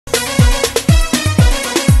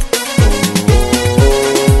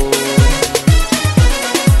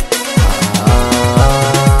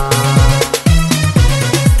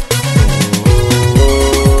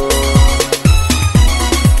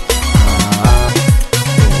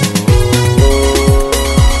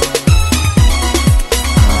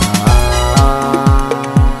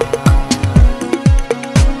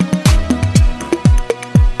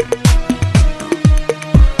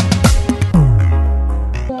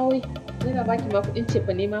wai yana baki ma kuɗin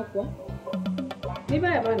cefa ne ma kuwa? Ni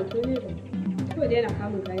baya bani ko ne ba. Kawai dai yana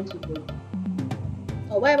kamun kayan cefa ne.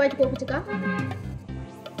 Baya baki ko kutuka?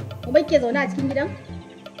 Kuma ke zaune a cikin gidan?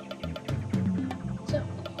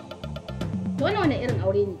 To wannan irin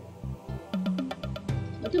aure ne?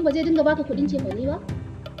 Mutum ba zai dinga baka kuɗin cefane ba?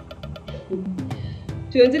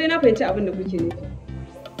 To yanzu dai na fahimci abin da kuke nufi.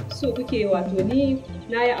 So kuke wato ni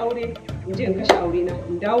na yi aure in je in kashe aure na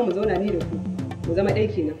in dawo mu zauna ni da ku mu zama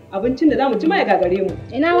ɗaya kenan. Abincin da za mu ci ma ya gagare mu.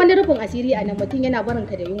 Ina wani rufin asiri a nan mutum yana barin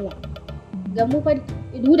ka da yunwa. Ga mu fa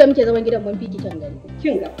mu da muke zaman gidan mun fi kyan gari.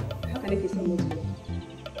 Kin ga haka nake son mu zuwa.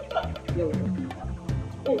 Yau.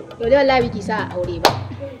 To dai wallahi biki sa'a aure ba.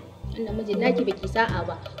 Wannan mijin naki baki sa'a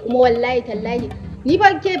ba. Kuma wallahi tallahi ni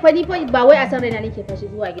fa ke fa ni fa ba wai a san raina nake fashi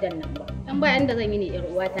zuwa gidan nan ba. Dan ba inda zan yi ne yar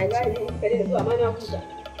uwa ta ce. Zuwa ma na huta.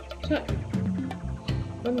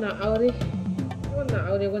 Wannan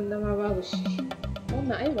aure wanda ma babu shi.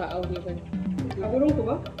 Wannan ai ba aure bane. A gurin ku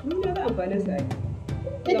ba? Ni na ga amfanin sa ai.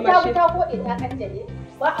 Duk ta fita ko ta kanjale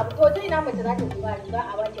ba abu to dai na mace za ta zuwa ba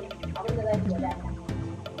a baki abin da za ki wadata.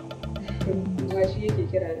 Ba shi yake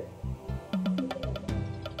kira da.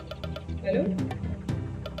 Hello?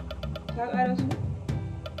 Ka ƙara su?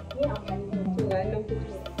 Ni amfani da to ga nan ku.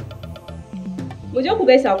 Mu je ku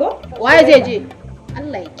gaisa ko? Waye zai je?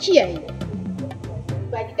 Allah ya kiyaye.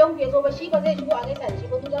 Ba gidan ku ya zo ba shi ba zai shigo a gaisa da shi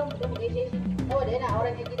ba mu za mu fita mu gaishe shi saboda yana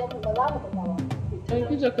auren ɗan gidan mu ba za mu fita ba. Kai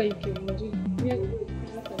kije kai ke mu je.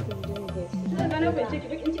 Na fahimce ki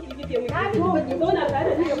bakin ciki kike mu. Ki zauna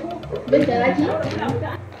tare da ni da ku. Bin da raki?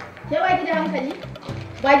 Ke ba ki da hankali?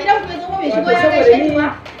 Ba gidan ku ya zo ba bai shigo ya gaishe ni ba.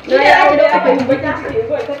 Ni da raki da aka yi bakin ciki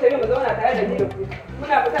yanzu ai tattare mu zauna tare da ni da ku.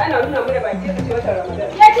 Muna fita ana nuna mu da baki ka ce wata Ramadan.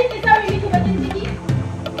 Ya ciki sami miki bakin ciki?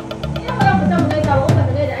 Ina ba za mu samu gaisa ba ka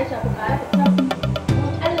ga da Aisha ku ka ta.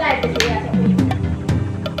 Allah ya tafi ya tafi.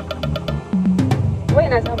 Wai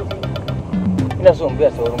ina samu je. Ina so in biya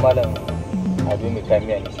sauran malam Ado mai kayan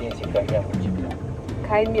miya ne sai in sai kayan miya mun ci.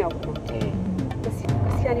 Kayan miya ko?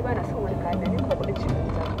 Gaskiya ni ba na son wani kayan miya ne ko kudin ci ba.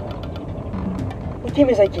 Ke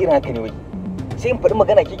me sake irin haka ne wai? Sai in faɗi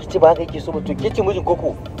magana ke kice ba haka yake so ba to ke ce mijin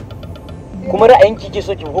koko. Kuma ra'ayin ki ke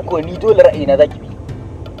so ki koko ni dole ra'ayina zaki bi.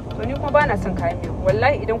 To ni kuma ba na son kayan miya.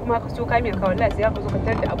 Wallahi idan kuma ka so kayan miya ka wallahi sai ka zo ka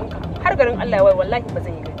tarar da abunka. Har garin Allah ya wai wallahi ba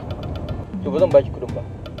zan yi gani. To ba zan baki kuɗin ba.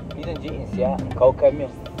 Ni zan je in siya in kawo kayan miya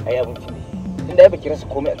a yi abincin da shi. Tunda ai baki rasa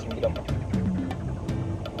komai a cikin gidan ba.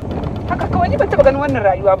 Haka kawai ni ban taɓa ganin wannan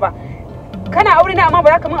rayuwa ba. Kana aure na amma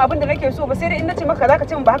ba za ka min abin da nake so ba sai dai in nace maka za ka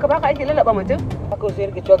ce min ba haka ba haka ake lalaba mutum. Haka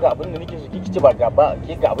sai rika cewa ga abin da nake so kike ce ba ga ba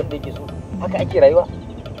ke ga abin da yake so. Haka ake rayuwa.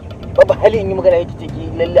 Babu hali in yi magana yake ce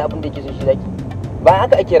ki lalle abin da yake so shi zaki. Ba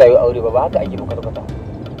haka ake rayuwa aure ba ba haka ake ba kwata-kwata.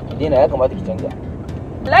 Ki daina ya kamata ki canja.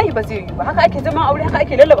 Wallahi ba zai yi ba haka ake zaman aure haka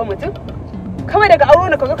ake lalaba mutum. Kawai daga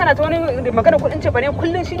aure ne ka zo kana ta wani magana kuɗin cefa ne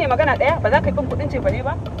kullum shine magana ɗaya ba za ka yi bin kuɗin cefa ne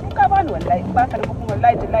ba. Sai ka bani wallahi ba ka da kuma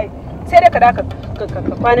wallahi tallahi sai dai ka da ka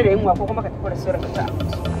kwana da yunwa ko kuma ka tafi da sauran ka ta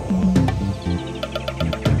abinci.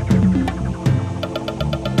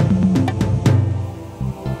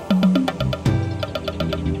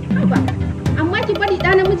 Amma ki bari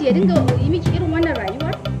ɗa namiji ya dinga yi miki irin wannan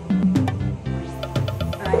rayuwar?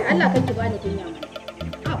 Allah kan ki bani kunya mu.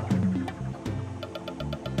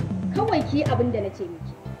 Kawai ki abin da nace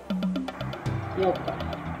miki. Yau ba.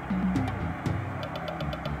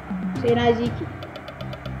 Sai na ji ki.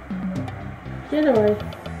 Ke da wai.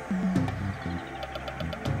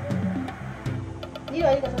 Ni da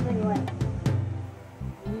wani ka san sani wani.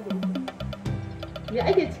 Me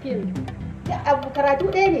ake ciki ne? Abu karatu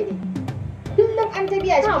ɗaya ne dai. Kullum an ta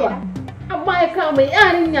biya shi kenan. Amma ya kama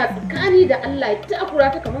yarinya tsakani da Allah ya takura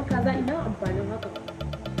ta kamar kaza ina amfanin haka.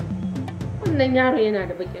 Wannan yaro yana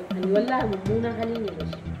da bakin hali wallahi mummunan hali ne da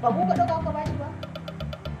shi. Ba ku ka ɗauka ka bashi ba?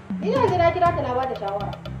 Ina da na kira ka na bada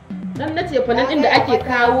shawara. Dan nace fa nan inda ake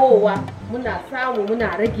kawowa muna samu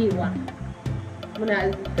muna ragewa.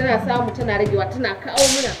 Tana samu tana ragewa tana kawo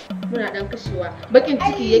muna dan kashewa. Bakin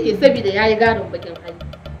ciki yake saboda yayi garin bakin hali.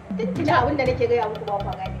 Tuntuna abin da nake gaya muku ba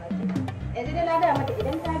ku gane ba ke. Yanzu dai na gaya mata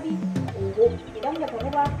idan ta bi ungo idan ba ta bi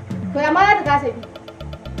ba to ya ma za ta kasa bi.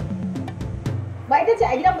 Ba ita ce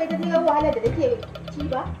a gidan bai ta ga wahalar da take ci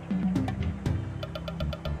ba.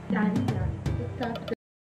 Ta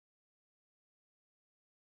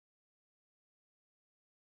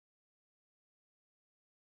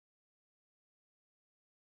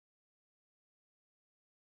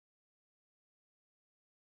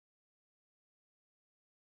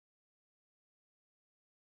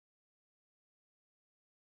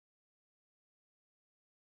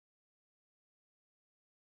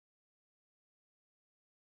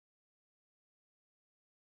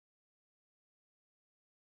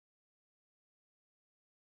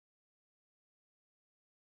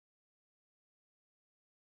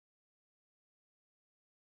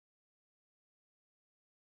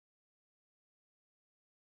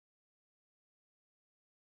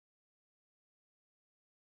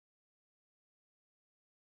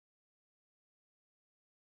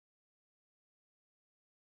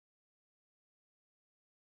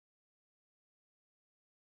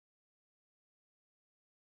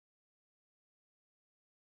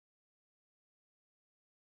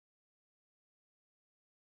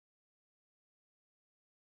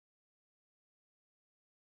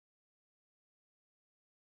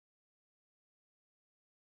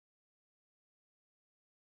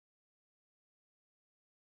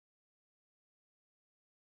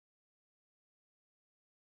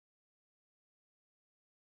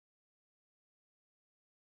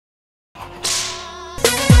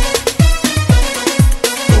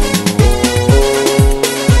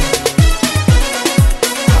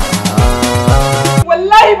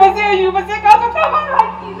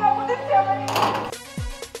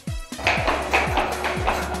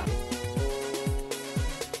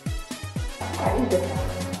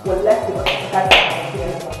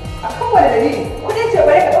dalili kudin ce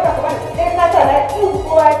bare ka dauka ka bani sai ka ta na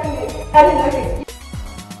kowa ya tune halin da kake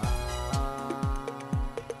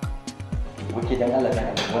wuke dan Allah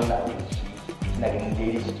kana da wannan abu ina ganin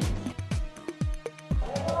daidai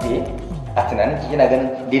kike a tunanin ki kina ganin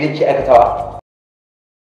daidai ki aikatawa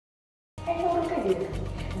kai wurin kai ne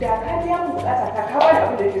da ka biya mu bukata ka bani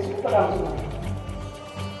abin da yake so ka faɗa musu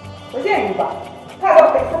ba zai yi ba ka ga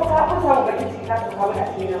kai sai ka an samu bakin ciki ka ka bani a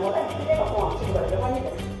cikin nan wannan sai ka koma cikin da wani ba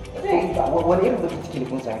zai yi ba wani irin bakin ciki ne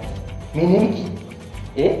kun sami me ne miki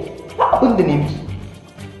ba abin da ne miki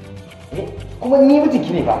kuma ni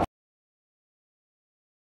mijinki ne ba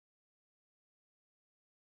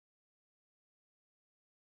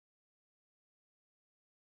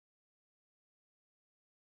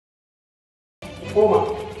goma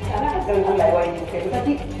ana hankalin Allah ya waye kai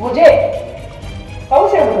tafi waje ka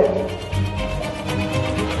wuce mu tafi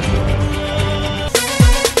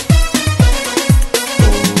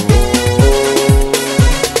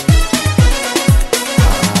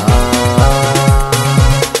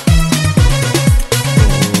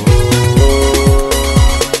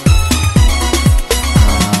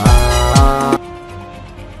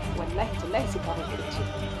wallahi tallahi sai ka rubuce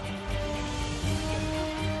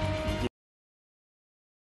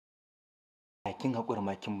kin haƙura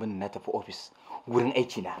ma kin bin na tafi ofis wurin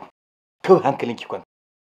aiki na kawai hankalin ki kwanta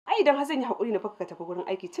ai idan har zan yi haƙuri na fa ka tafi wurin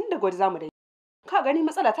aiki tun daga waje zamu dai ka gani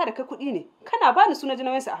matsala ta da kai kuɗi ne kana bani suna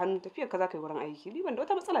jinawen sa a hannu tafiyar ka za ka yi wurin aiki ni ban da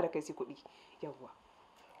wata matsala da kai sai kuɗi yawwa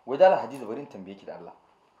wadala Hadiza bari in tambaye ki da Allah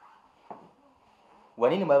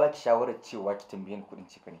wani ne ma ba ki shawarar cewa ki tambaye ni kuɗin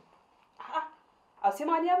cika ne a'a a sai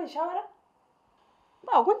ma ni ya ban shawara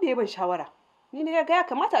ba wanda ya ban shawara ni ne ya ga ya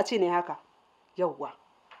kamata a ce ne haka yawwa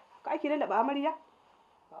ka ake lalaba amarya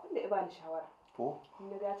ba wanda ya bani shawara ko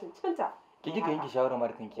ni ga cancanta ki kika yanke shawara ma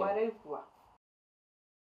da kanki kwarai kuwa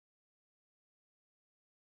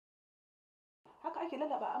haka ake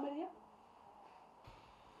lalaba amarya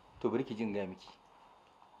to bari ki jin ga miki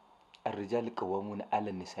ar-rijal qawwamuna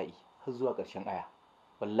 'ala nisa'i har zuwa ƙarshen aya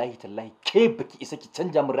wallahi tallahi ke baki isa ki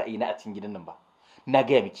canja min ra'ayina a cikin gidan nan ba na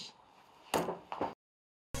ga miki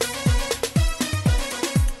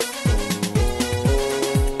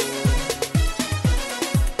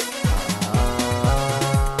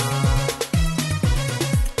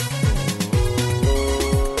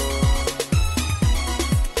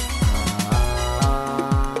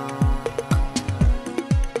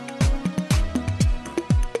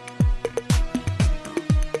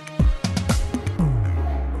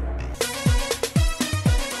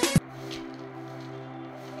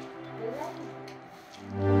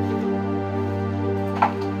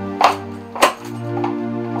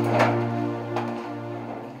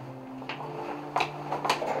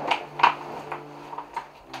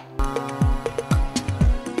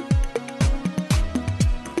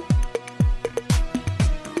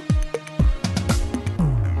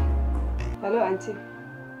Hello aunty.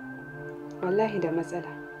 Wallahi da matsala.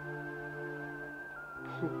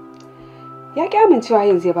 Ya ki amincewa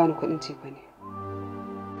yanzu ya bani kuɗin cefa ne.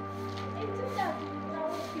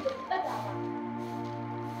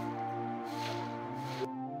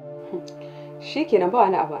 Shikenan ba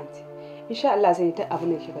wani abu aunty. Insha Allah zan yi ta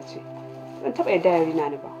abin da kika ce. Ban taɓa yadda yari na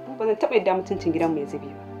ni ba. Ba zan taɓa yadda mutuncin gidanmu ya zube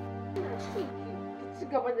ba. Ci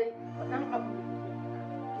gaba da faɗan abu.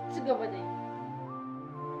 Ci gaba da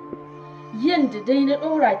yanda dai na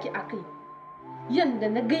ɗora ki a kai, yanda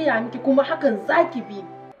na gaya miki kuma hakan zaki bi.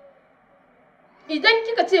 Idan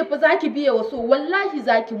kika ce fa zaki biya waso wallahi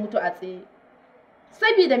zaki mutu a tsaye.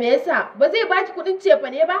 Sabida me yasa ba zai baki kuɗin cefa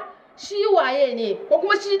ne ba? Shi waye ne ko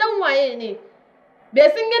kuma shi dan waye ne? Bai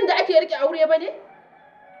san yanda ake rike aure ba ne?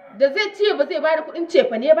 Da zai ce ba zai bada kuɗin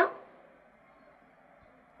cefa ne ba?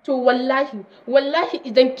 To wallahi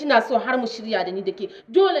idan kina so har mu shirya da ni da ke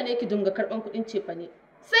dole ne ki dinga karɓan kuɗin cefa ne.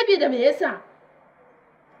 Sabida me yasa?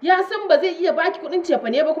 Ya san ba zai iya baki kuɗin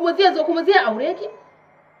cefane ba kuma zai zo kuma zai aure ki?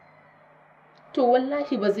 To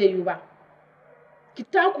wallahi ba zai yi ba. Ki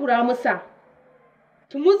takura masa,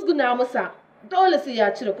 ki musguna masa, dole sai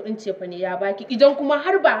ya cire kuɗin cefane ya baki. Idan kuma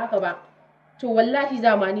har ba haka ba, to wallahi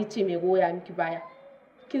dama ni ce mai goya miki baya.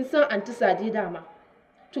 Kin san anti Sade dama.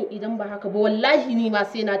 To idan ba haka ba wallahi ni ma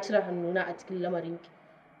sai na cire hannuna a cikin lamarinki.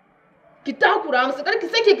 Ki takura masa, kar ki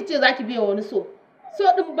sake ki ce zaki biya wani so. So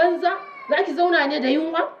ɗin banza za ki zauna ne da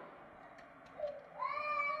yunwa?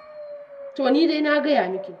 To ni dai na gaya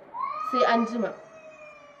miki sai an jima.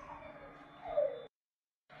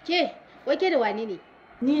 Ke, wai ke da wane ne?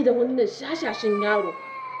 Ni da wannan shashashin yaro.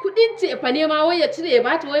 Kuɗin cefa ne ma wai ya cire ya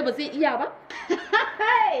bata wai ba zai iya ba?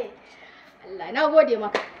 Allah na gode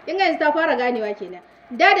maka. Kin ga yanzu ta fara ganewa kenan.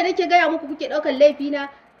 Da nake gaya muku kuke ɗaukar laifi na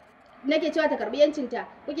nake cewa ta karbi yancinta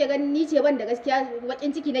kuke ganin ni ce ban da gaskiya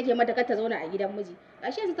bakin ciki nake mata kar ta zauna a gidan miji.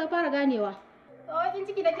 Gashi yanzu ta fara ganewa. Bakin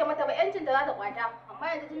ciki nake mata ba yancinta za ta kwata amma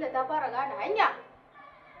yanzu tunda ta fara gane hanya.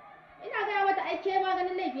 Ina gaya mata ai ke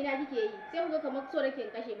maganin laifi na kike yi sai ku ga kamar so nake in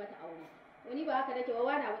kashe mata aure. Wani ba haka nake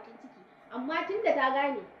ba na bakin ciki amma tunda ta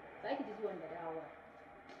gane za ki ji zuwan da dawowa.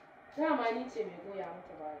 Dama ni ce mai goya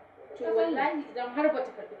mata baya. To wallahi idan har ba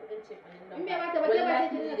ta karɓi kuɗin cefanen nan in bai mata ba ke ba sai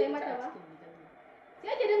ki dinga kai mata ba.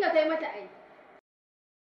 Sai ki dinga kai mata ai.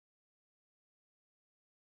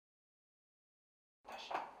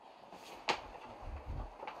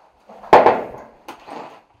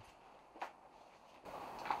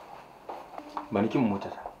 Ba ni kin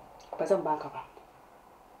motar. Ba zan baka ba.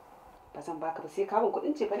 Ba zan baka ba sai ka bin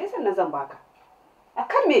kuɗin cefa ne sannan zan baka.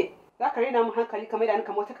 Akan me? Za ka rena mu hankali kamar da ni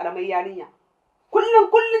kamar wata karamar yarinya.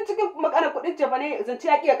 Kullum cikin magana kuɗin cefa ne zance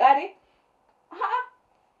ya ƙi ya ƙare? A'a.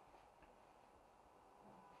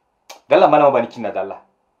 Dalla malama ba ni kin na dalla.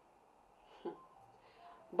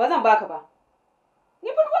 Ba zan baka ba. Ni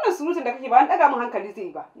fa wannan surutun da kake ba an daga min hankali zai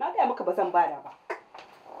yi ba. Na gaya maka ba zan bada ba.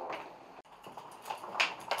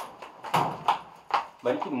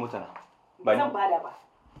 Ba ni kin mota na. Ba zan bada ba.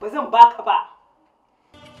 Ba zan baka ba.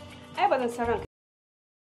 Ai ba zan san ranka.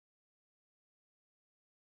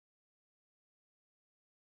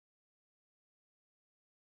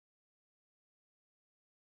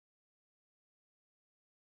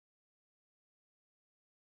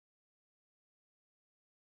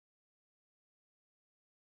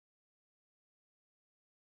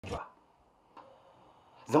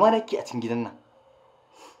 Zama na ke a cikin gidan nan.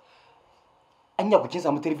 Anya ku kin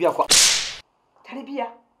samu tarbiya ko? Tarbiya?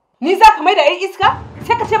 Ni za ka mai da 'yan iska?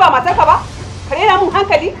 Sai ka ce ba matarka ba? Ka rena mun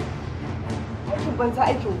hankali? Aikin banza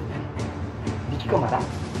aikin wofi. Ni kika mara?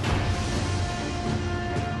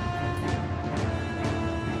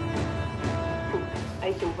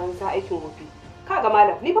 Aikin banza aikin wofi. Kaga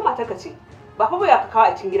malam, ni fa matarka ce. Ba fa baya ka kawo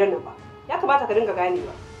a cikin gidan nan ba. Ya kamata ka dinga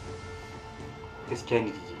ganewa. Gaskiya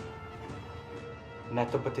ni dije. Na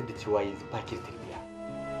tabbatar da cewa yanzu ba ki da tarbiya.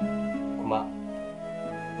 Kuma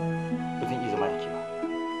ba zan iya zama da ke ba.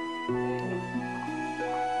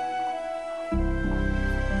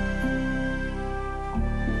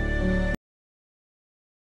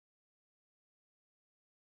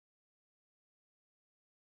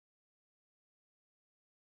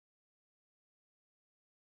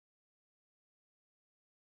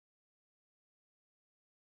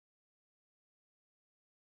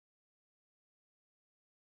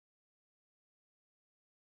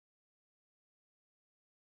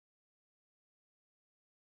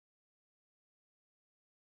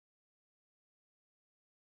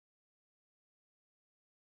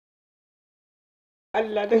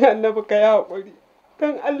 Allah don annabi ka yi haƙuri.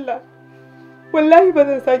 Don Allah. Wallahi ba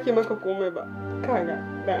zan sake maka komai ba. Kaga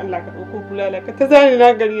don Allah ka ɗauko bulala ka ta zani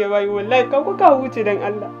na gari ya wayi wallahi ka kuka huce don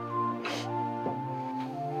Allah.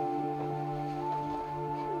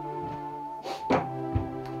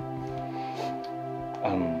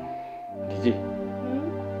 DJ.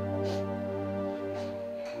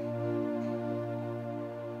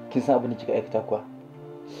 Kin san abin da kika aikata kuwa?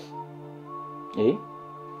 Eh?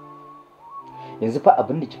 Yanzu fa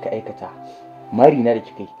abin da kika aikata mari na da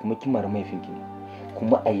kika yi kuma kin mara mahaifinki ne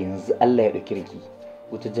kuma a yanzu Allah ya dauki ranki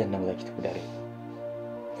wata jahannama za ki tafi da rai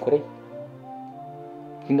kurai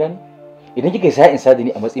kin gane idan kika yi sa'in sa da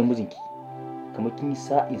ni a matsayin mijinki kamar kin yi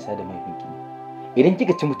sa'in sa da mahaifinki ne idan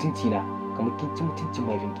kika ci mutunci na kamar kin ci mutuncin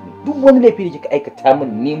mahaifinki ne duk wani laifi da kika aikata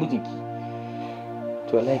min ne mijinki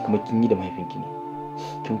to wallahi kamar kin yi da mahaifinki ne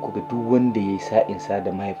kin kuga duk wanda yayi sa'in sa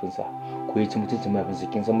da mahaifinsa ko ya ci mutuncin mahaifinsa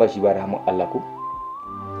kin san ba shi ba rahman Allah ko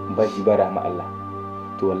ba shi ba rahman Allah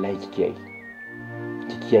to wallahi ki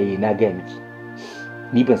kiyaye na ga miki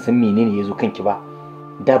ni ban san menene yazo kanki ba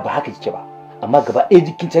da ba haka kike ba amma gaba ɗaya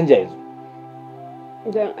jikin canja yanzu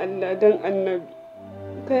Dan Allah dan Annabi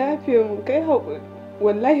ka yafe mu kai haƙuri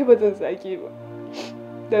wallahi ba zan sake ba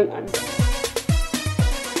dan Allah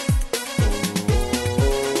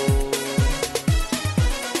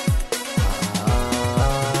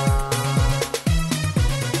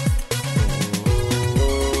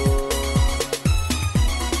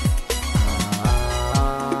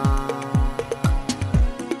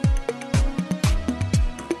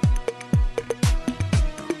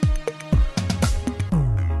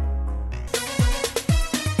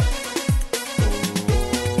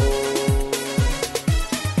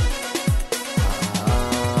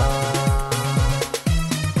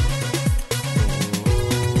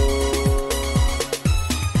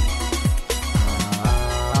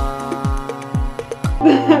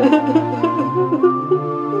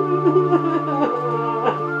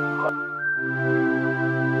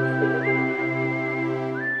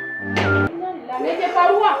Me ke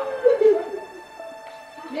faruwa?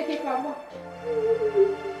 Me ke faruwa?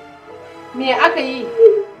 Me aka yi?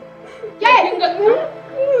 Ke!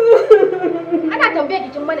 Ana tambaye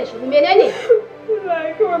kin mana shiru menene?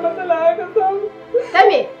 Wallahi kawai matsala aka samu. Ta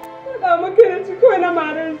me? Faɗa maka da ci kawai na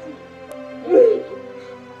marar shi.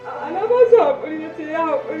 Ana ba shi haƙuri na ce ya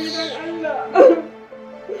haƙuri don Allah.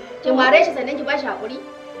 Ki mare shi sannan ki ba shi haƙuri?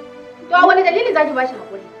 To a wani dalili za ki ba shi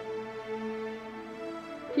haƙuri?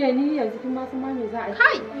 Ke ni yanzu kin ma san ma me za a yi?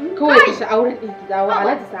 Kai! Kawai ki sha'auren ɗin ki dawo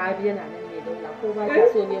Alhaji Sahabi yana nan ne daula ko ba ta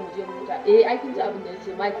so ne mu je mu huta. Ai kin ji abin da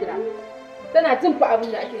nace ma kira. Tana jin fa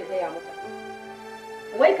abin da ake gaya mata.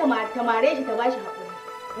 Wai ta mare shi ta ba shi haƙuri.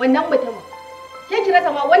 Wannan mutumin. Ke ki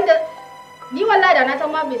rasa ma wanda ni wallahi da na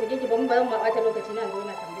san ma bai sake ki ba mun ba zan ma ɓata lokaci na zo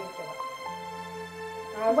na tambaye ki ba.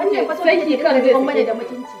 Wannan fa so ki kan zai mana da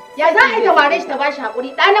mutunci. Ya za a yi ta mare shi ta ba shi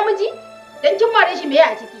haƙuri? Ɗa namiji? Dan kin mare shi me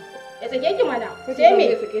ya a ciki? Ya sake ki mana. Sai me?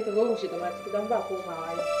 Ya sake ta zo mu shiga ma ciki dan ba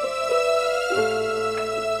komawa yau.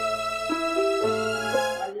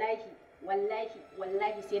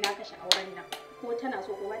 Wallahi sai na kashe auren nan. Ko tana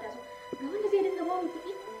so ko ba ta so. Ga wanda zai dinga ba mu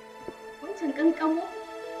kuɗi? Wancan kankamo?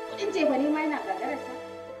 Kuɗin jefa ne ma yana gagararsa.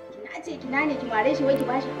 Kina ne ki mare shi wai ki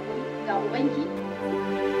ba shi haƙuri ga ubanki.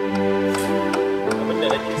 Abin da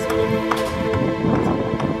nake so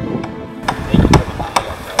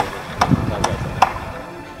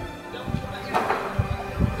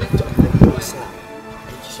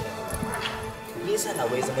yasa na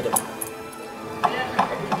wai zama da mu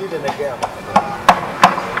abin da na gaya maka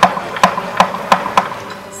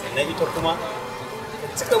sannan ita kuma ka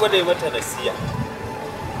ci gaba da yi mata nasiya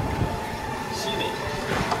shine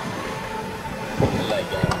Allah ya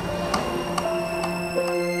gyara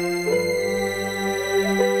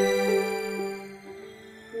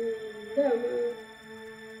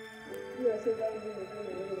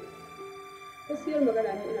gaskiyar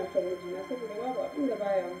magana ne ina son mijina saboda babu abin da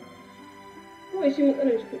baya mu kawai shi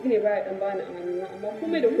matsalar shi kuɗi ne baya dan bani a hannuna amma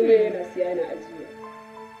komai da komai yana siya yana ajiye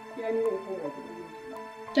siya ni ne kuma kuɗi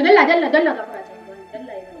Ta dalla ka fara ta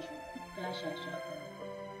dalla yana shi ta sha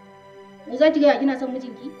mu za ki ga kina son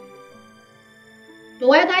mijinki to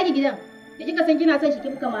waya ka ki gidan da kika san kina son shi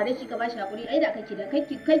kika mare shi ka bashi hakuri ai da kake da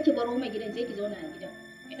kai baro mai gidan sai ki zauna a gidan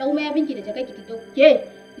ki dau mayabinki da jakarki ki dauke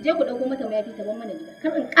ki je ku dauko mata mayafi ta ban mana gida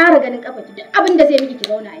kar in ƙara ganin kafa ki duk abin da zai miki ki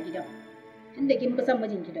zauna a gidan tunda kin fi son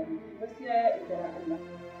mijinki da mu gaskiya ya isa Allah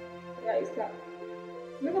ya isa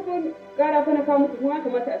na ga gara fa na kawo muku kuma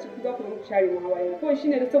kamata a cikin za ku muku share mu hawaye kawai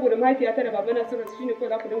shine da saboda mahaifiyata da babana sun rasu shine ko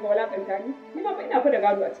za ku dinga walakanta ni ma fa ina fa da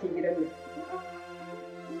gado a cikin gidan nan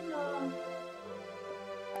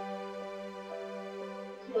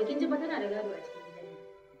to kin ji fa tana da gado a cikin gidan nan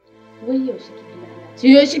Wai yaushe kika lalace?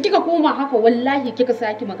 Yaushe kika koma haka wallahi kika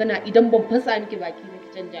saki magana idan ban fasa miki baki ba ki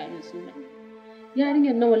canja min suna.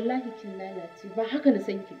 Yarinyar na wallahi kin lalace ba haka na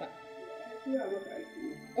san ki ba.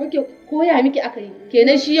 Okay, koya miki aka yi.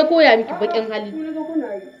 Kenan shi ya koya miki bakin hali.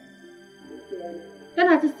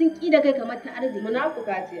 Kana ta sinki da kai kamar ta arziki.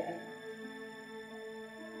 Munafuka ce ai.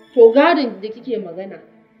 To gadon da kike magana,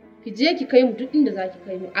 ki je ki kai mu duk inda zaki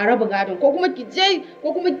kai mu a raba gadon ko kuma ki je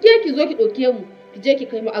ko kuma ke ki zo ki dauke mu ki je ki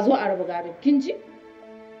kai mu a zo a raba gadon. Kin ji?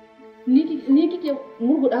 Ni kike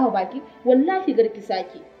murgudawa baki wallahi garki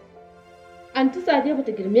saki. Anti Sadiya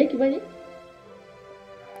bata girme ki bane?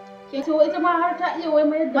 Ke to ita ma har ta iya wai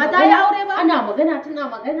mayar da ba ta yi aure ba ana magana tana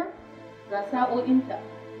magana ga sa'o'inta.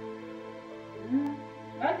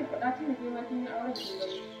 Ba ki faɗa tun da ma kin yi auren ki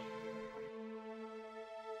ba.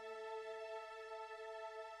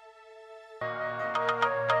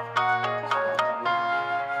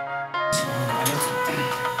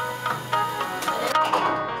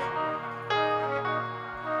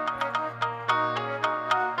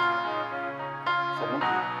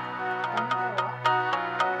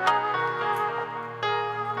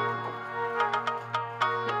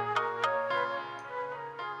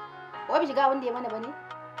 Wai shiga wanda ya mana bane?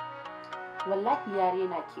 Wallahi ya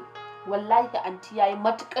rena ki. Wallahi da anti yayi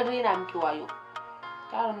matukar rena miki wayo.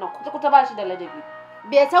 Yaron nan kuta ba shi da ladabi.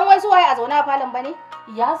 Bai san wai su waye a zauna a falon bane?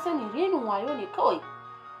 Ya sani renin wayo ne kawai.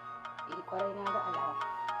 Kwarai na ga alawa.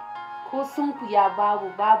 Ko sunkuya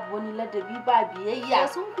babu wani ladabi ba biyayya.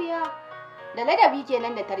 Sunkuya da ladabi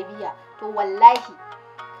kenan da tarbiyya. To wallahi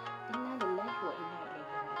inna lillahi wa inna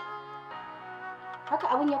ilaihi raji'un. Haka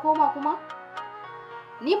abun ya koma kuma?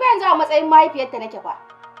 Ni ba yanzu a matsayin mahaifiyarta nake fa.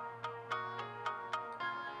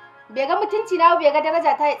 Bai ga mutunci na bai ga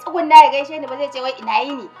daraja ta tsugunna ya gaishe ni ba zai ce wai ina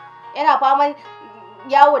yi ni. Yana faman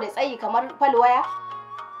yawo da tsayi kamar falwaya.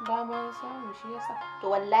 Dama ya samu shi yasa. To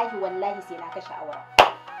wallahi sai na kashe aure.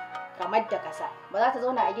 Kamar da kasa. Ba za ta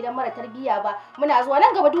zauna a gidan mara tarbiyya ba. Muna zuwa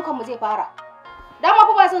nan gaba dukan mu zai fara. Dama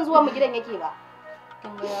fa ba son zuwan mu gidan yake ba.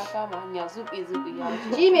 kin ga ya kama hanya zuƙi ya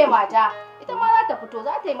wuce. Shi mai mata ita ma za ta fito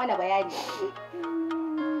za ta yi mana bayani.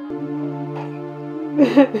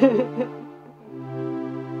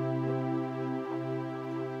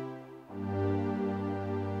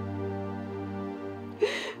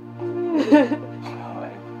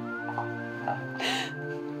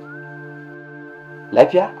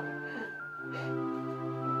 Lafiya?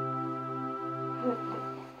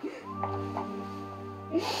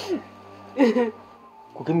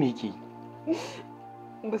 Ku ga me yake?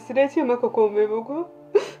 Ba su dai ce maka komai ba ko?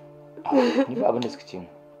 Ni ba abin da suka ce mu.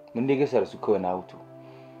 Mun dai gaisa da su kawai na hutu.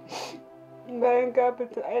 Bayan ka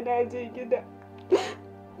fita ai na je gida.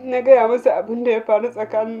 Na gaya musu abin da ya faru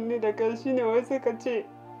tsakanin ni da kai shine wai suka ce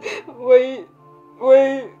wai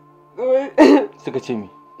Suka ce me?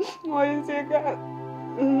 wai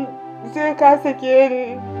sai ka sake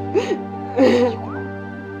ni.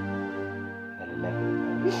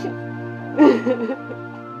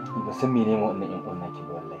 Ba san mene ma wannan ƴan uwan naki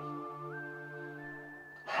ba wallahi.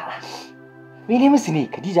 Mene musu ne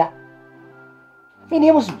Khadija?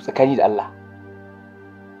 Mene musu tsakani da Allah?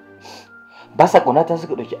 Ba sa ƙaunata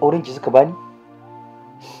suka ɗauki auren ki suka bani?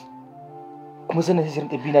 Kuma sannan sai su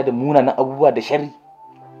rinƙa bina da munanan abubuwa da sharri.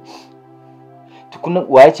 Tukunna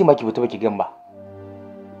wa ya ce ma ki fita baki gan ba?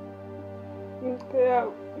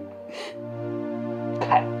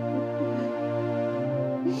 Kai.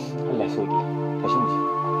 Allah ya sauke. Tashi mu je.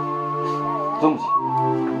 Zo mu je.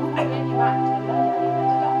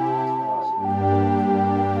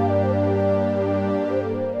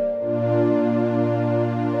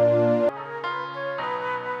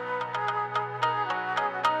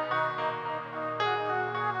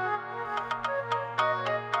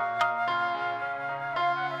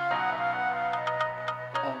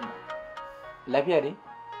 Lafiya dai?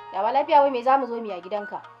 Yawa lafiya wai me za mu zo mu a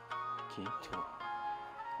gidanka? Ke to.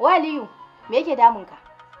 Waliyu, me yake damunka?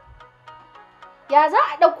 Ya za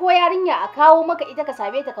a ɗauko yarinya a kawo maka ita ka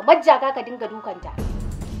same ta ka majjaka ka dinga dukanta?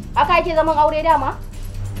 Haka ake zaman aure dama?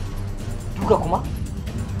 Duka kuma?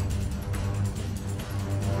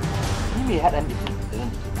 Ni me haɗan da ke da zan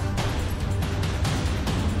ke?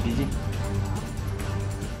 Dije,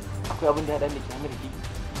 akwai abin da haɗan da ke hannu da ke?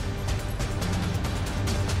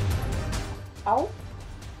 Au,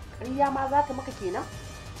 ƙarya ma za ka maka kenan?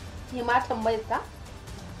 Ke ma tambayar ka?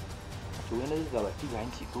 To wani ga baki ga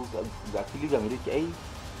hanci ko ga fili ga mai dake ai.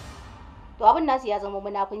 To abin nasu ya zama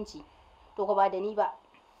munafunci. To ko ba da ni ba.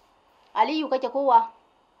 Aliyu kake kowa?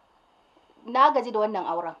 Na gaji da wannan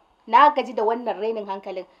auren. Na gaji da wannan rainin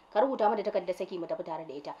hankalin. Ka rubuta mata takardar saki mu tafi tare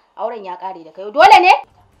da ita. Auren ya kare da kai. Dole ne?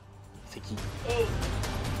 Saki. Eh.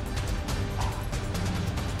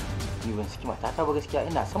 Ni ban saki matata ba gaskiya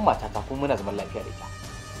ina son matata kuma muna zaman lafiya da ita.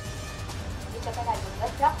 Ita kana da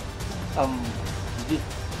tsafta? Dije,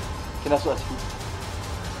 kina so a ciki?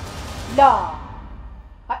 La.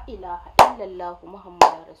 Ha ilaha illallah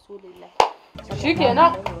Muhammadu Rasulullah.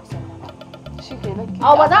 Shikenan. Shikenan.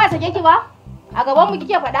 Au ba za a sake ki ba? A gaban mu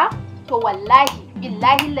kike faɗa? To wallahi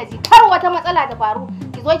billahi lazi kar wata matsala ta faru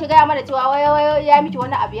ki zo ki gaya mana cewa wai ya miki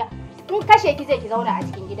wani abu ya in kashe ki zai ki zauna a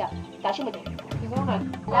cikin gidan. Tashi mu tafi.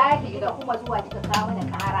 Wallahi kika kuma zuwa kika kawo mana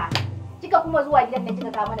ƙara. Kika kuma zuwa gidan nan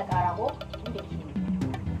kika kawo mana ƙara ko? Inda kike.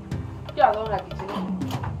 Ya zauna ki ci.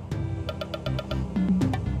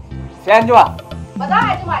 Sai an jima. Ba za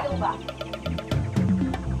a jima din ba.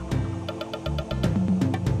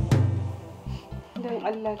 Dan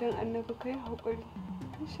Allah dan Annabi kai haƙuri.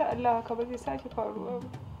 Insha Allah haka ba zai sake faruwa ba.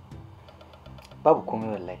 Babu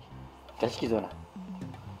komai wallahi. Tashi ki zauna.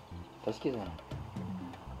 Tashi ki zauna.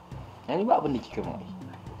 Yani ba abin da kike mun ai.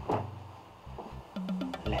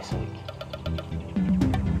 Allah ya sauke.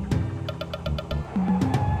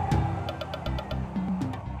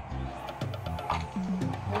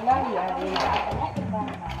 Wallahi ya ne.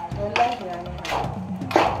 Wallahi ya ne.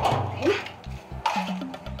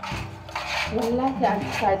 Wallahi an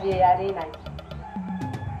ta je yare na ki.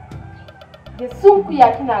 Da sun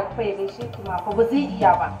kuya kina fa ya gaishe ki ma fa ba zai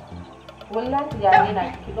iya ba. Wallahi yare na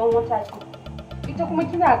ki don wata ki. Ita kuma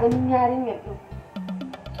kina ganin yarinyar din.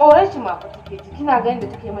 Tsoron shi ma fa take ji kina ganin da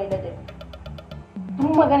take mai ladabi.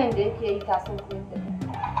 Duk maganar da yake yi ta san ko yadda.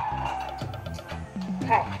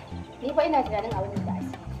 Kai, ni fa ina tunanin abin da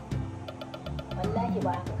asiri. Wallahi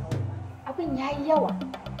ba haka kawai ba. Abin yayi yawa.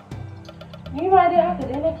 Ni ma dai haka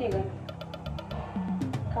dai nake gani.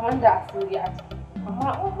 Kamar da asiri a ciki. Amma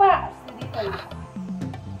in ba asiri kai.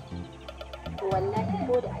 To wallahi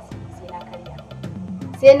ko da asiri sai na karya.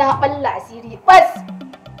 Sai na balla asiri bas.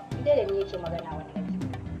 Ida da ni yake magana wallahi.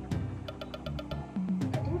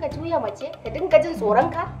 Ka dinga juya mace, ka dinga jin tsoron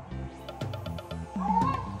ka.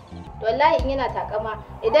 wallahi in yana takama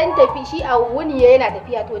idan tafi shi a wuni yana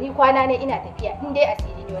tafiya to ni kwana ne ina tafiya in dai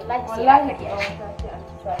asiri ne wallahi sai na karya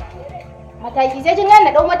mataki sai kin gane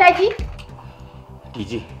na dau mataki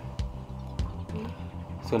DJ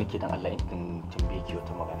so nake dan Allah in tambaye ki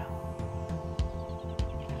wata magana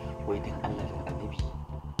wai dan Allah dan annabi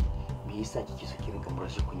me yasa kike so ki rinka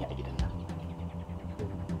murashi kunya a gidan nan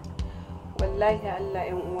wallahi Allah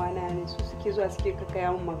ƴan uwana ne su suke zuwa suke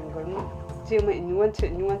kakkaya min maganganu ce min in yi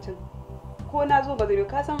wancan ko na zo ba zai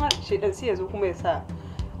ka san har shedan sai ya zo kuma ya sa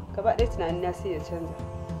gaba ɗaya tunanin na sai ya canza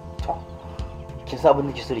to kin sa abin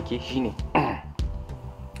da kike so da ke shine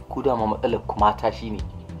ku da ma matsalar ku mata shine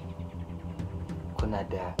kuna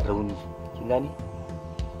da rauni kin gane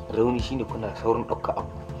rauni shine kuna saurin ɗauka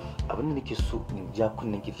abu abin da nake so in ja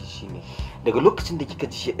kunnen ki shine daga lokacin da kika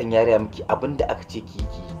ci shedan yariya miki abin da aka ce ki yi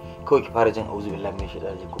kawai ki fara jin auzu billahi min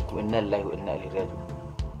shaitanir rajim ko kuma inna lillahi wa inna ilaihi raji'un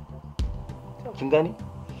kin gane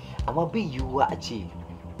amma bai yiwuwa a ce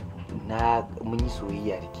na mun yi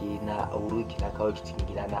soyayya da ke na auro ki na kawo ki cikin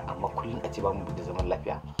gidana amma kullum a ce ba mu da zaman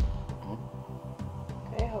lafiya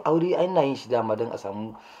aure ai ina yin shi dama don a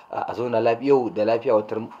samu a zauna lafiya yau da lafiya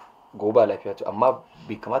wata gobe ba lafiya to amma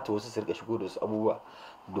bai kamata wasu su rika shigo da wasu abubuwa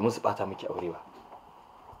domin su bata miki aure ba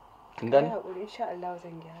kin gane insha Allah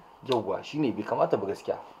zan gyara yauwa shine bai kamata ba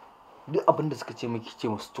gaskiya duk abin da suka ce miki ce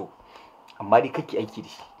musu to amma dai kake aiki da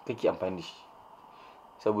shi kake amfani da shi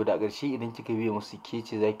saboda a ƙarshe idan kika biye musu ke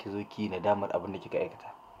ce zaki zo ki nadamar abin da kika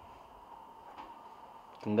aikata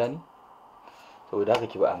kin gane saboda haka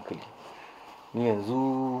ki ba hankali ni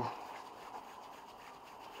yanzu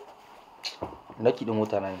naki din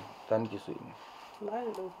mota na ne ta nake so in ba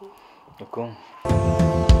ni dauko dokon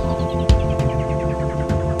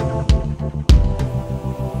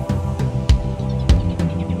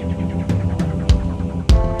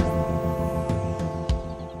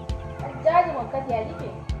ya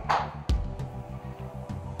like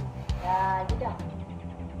ya gida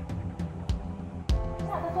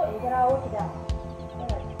ina ta so in kirawo ki da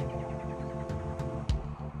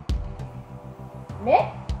me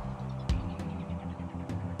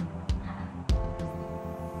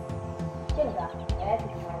kin ga ya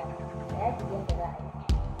ki yanda za a yi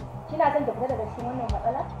kina son ki fita daga cikin wannan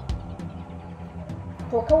matsala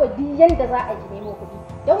to kawai duk yanda za a yi nemo kuɗi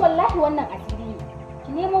don wallahi wannan asiri ne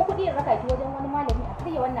ki nemo kuɗi in raka ki wajen wani malami a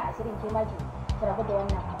karya wannan asirin ke ma ki rabu da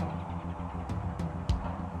wannan abu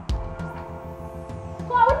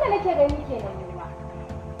to abin da nake gani kenan ne ma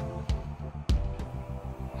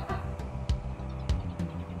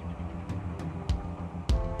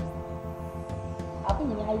abin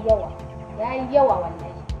ya yi yawa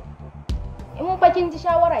wallahi in mun fa kin ji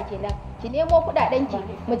shawara kenan ki nemo kuɗaɗen ki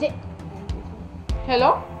mu je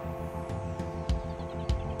hello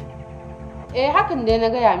hakan dai na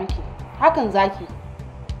gaya miki hakan zaki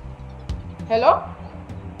hello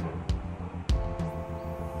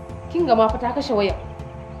kin ga ma fa ta kashe wayar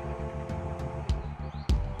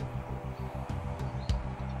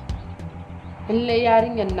lallai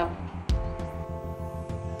yarinyar nan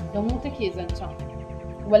da mu take zancen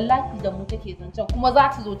wallahi da mu take zancen kuma za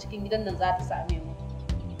ta zo cikin gidan nan za ta same mu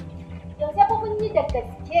yanzu fa mun yi da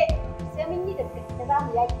gaske sai mun yi da gaske za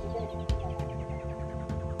mu yaki da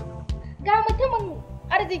ga mutumin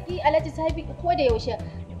arziki Alhaji Sahibi ko da yaushe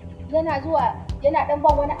yana zuwa yana dan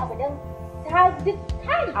ban wani abu dan ta duk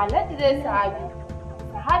kai Alhaji dai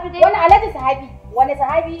sahabi dai wani Alhaji Sahibi wani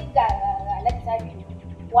sahabi ga Alhaji Sahibi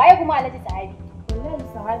waye kuma Alhaji Sahibi wallahi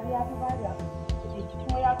sahabi ya fi bada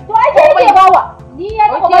kuma ya fi to ake yake bawa ni ya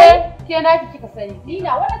taba bani ke na kika sani ni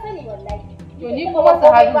na wani sani wallahi to ni kuma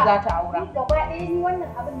sahabi za ta aura gaba ɗaya ni wannan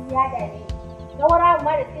abin ya dame gawara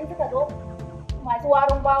ma da cikin suka zo masu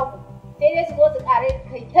warin babu sai dai su zo su ƙare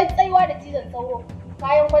kai ta tsayuwa da cizon sauro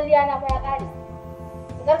kayan kwalliya na fa ya ƙare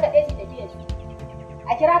su gargaɗe shi tafiya shi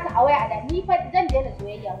a kira ka a waya a da ni fa zan daina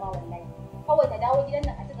soyayya ma wallahi kawai ta dawo gidan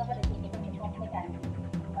nan a ci gaba da ke mutane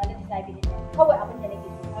ba na sabi ne kawai abin da nake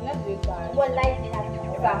so Alhaji sahabi wallahi sai na ga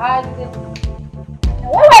sahabi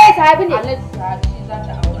wai waye sahabi ne Alhaji sahabi shi za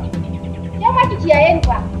ta aura ke ma ki kiyaye ni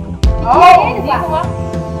fa ki kiyaye ni fa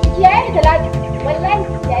ki kiyaye ni Talatu wallahi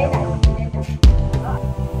ki kiyaye ni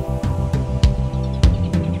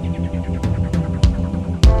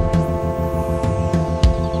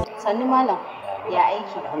sannu malam ya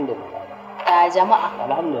aiki alhamdulillah ya jama'a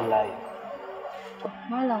alhamdulillah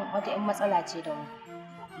malam wata 'yan matsala ce da mu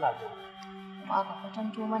kuma aka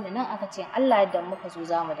kwatanto mana nan aka ce Allah yadda muka zo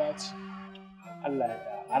za mu dace Allah ya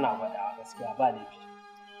ana faɗa gaskiya ba laifi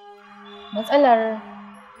matsalar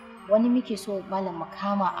wani muke so malam mu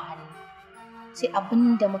kama a hannu sai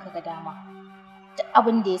abin da muka ga dama duk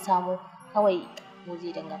abin da ya samu kawai mu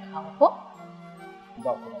zai dinga kawo ko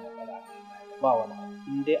ba ku da matsala ba wani abu.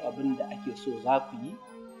 In dai abin da ake so za ku yi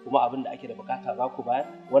kuma abin da ake da bukata za ku bayar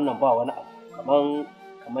wannan ba wani abu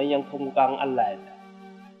kaman yankan wukan Allah ya yarda.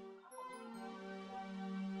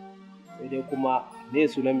 Sai dai kuma me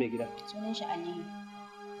sunan mai gidan? Sunan shi Aliyu.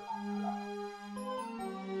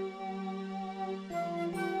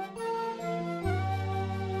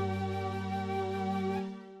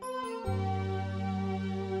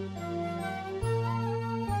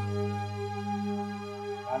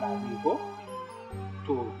 Ko?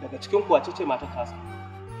 To daga cikin kuwa ce matar tasa?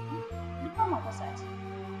 Duka matarsa ce.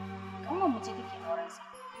 Kanwar mu ce take aurensa.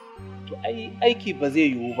 To aiki ba zai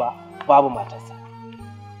yiwu ba babu matarsa.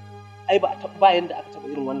 Ai ba yanda aka taɓa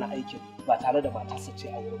irin wannan aikin ba tare da matarsa ce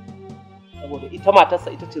a wurin. Saboda ita matarsa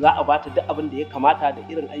ita ce za a bata duk abin da ya kamata da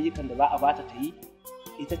irin ayyukan da za a bata ta yi,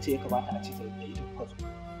 ita ce ya kamata a ce ta yi duk kwazo.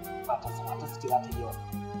 Matarsa ce za ta yi wannan.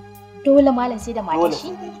 Dole malam sai da matar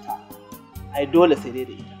shi? Ai dole sai dai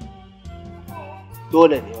da ita.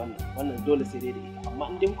 Dole ne wannan dole sai dai da ita, amma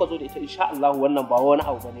in dai kuka zo da ita insha Allah wannan ba wani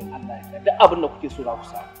abu bane Allah ya yarda, duk abin da kuke so za ku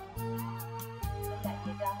samu.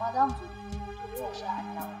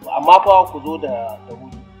 Amma fa ku zo da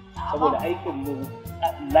wuri saboda aikin mu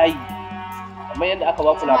layi kamar yadda aka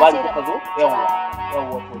ba ku labari kuka zo yawa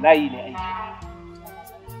to layi ne aiki.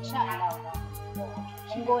 Insha Allah.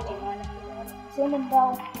 Mun gode mana. Sai mun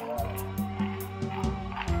dawo.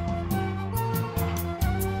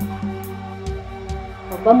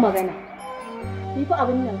 Babban magana. Ni fa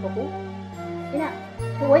abin nan fa ko?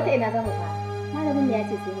 To wai ta ina za mu fara? Malamin ne ya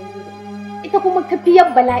ce sai mun zo da ita kuma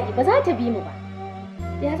kafiyar bala'i ba za ta bi mu ba.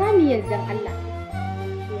 Ya za mu yi yanzu dan Allah?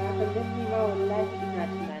 Ya ban dan ni ma wallahi ina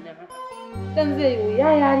tunanin haka. Dan zai yi ya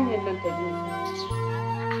yarinyar nan ta bi.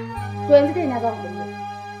 To yanzu dai ina za mu bullo?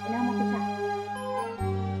 Ina mafita?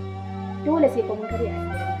 Dole sai fa mun kare a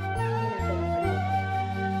cikin.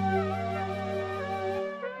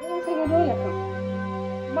 Dole kam.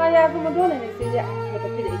 Ma ya zama dole ne sai dai a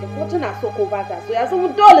tafi da ita ko tana so ko ba ta so ya zama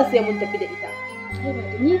dole sai mun tafi da ita.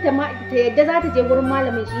 Ni ta yadda za ta je wurin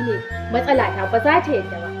malamin shine matsala ta ba za ta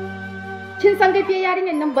yadda ba. Kin san gafiyar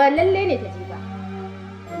yarinyar nan ba lalle ne ta je ba.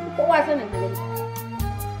 Kowa sanin halin ta.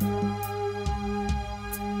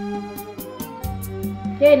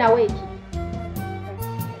 Ke na waye ki.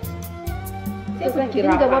 Sai ku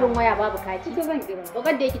dinga barin waya babu kati. Ita zan kira.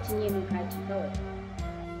 Bakar da yake cinye min kati kawai.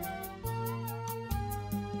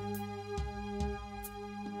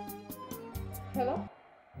 Hello?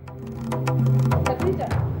 Khadija?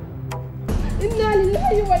 Inna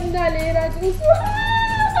lillahi wa inna ilaihi raji'un.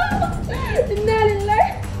 Inna lillahi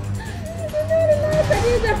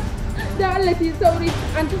Khadija. Dan Allah ki sauri,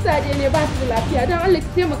 an ta sade ne ba ta lafiya. Dan Allah ki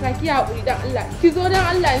taimaka ki haƙuri dan Allah. Ki zo dan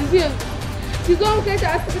Allah yanzu. Ki zo mu kai ta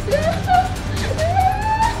asibiti.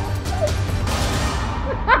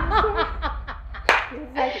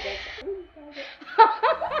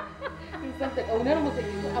 Ta ƙaunar mu take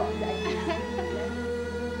so abin da ake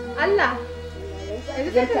Allah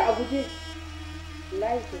yanzu zan ta abuje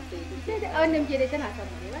wallahi sosai sai da wannan ke da tana son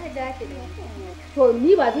mu ba da dace da to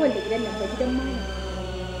ni ba zuwan da gidan nan ba gidan mai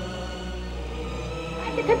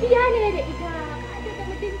da tafiya ne da ita da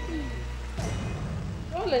mutunci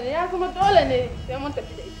dole ne ya kuma dole ne sai mun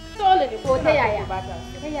tafi da ita dole ne ko ta yaya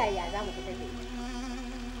za mu fita da ita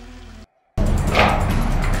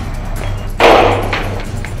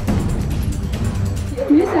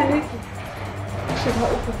me yasa ne ki shiga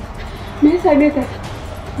uku me yasa ne ta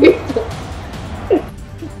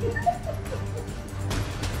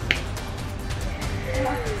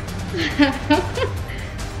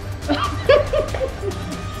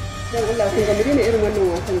dan Allah kun ga mu irin wannan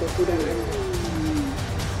wasan da ku dan Allah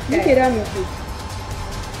yake da mu ku dan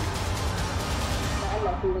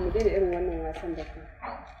Allah kun ga mu irin wannan wasan da ku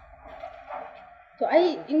to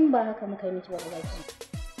ai in ba haka muka yi miki wani zaki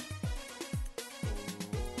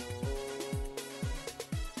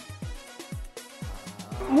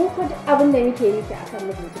mu ko duk abin da muke miki akan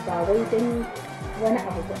mijinki ba wai dan wani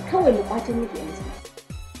abu ba kawai mu kwacin miki yanzu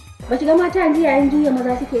ba shiga mata yanzu yayin juya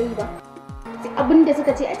maza suke yi ba abin da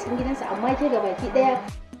suka ce a cikin gidansa amma ke ga baki daya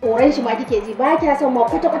koran shi ma kike ji ba kya son ma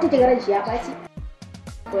kwata kiga ran shi ya faci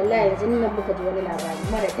wallahi yanzu nan muka ji wani labari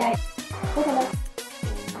mara daɗi ko kana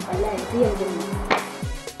wallahi yanzu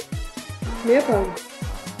me ya faru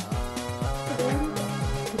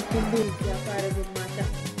ya fara bin mata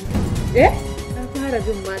ya fara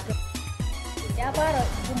bin mata ya fara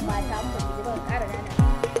bin mata amma ba ki ji ban ƙara nana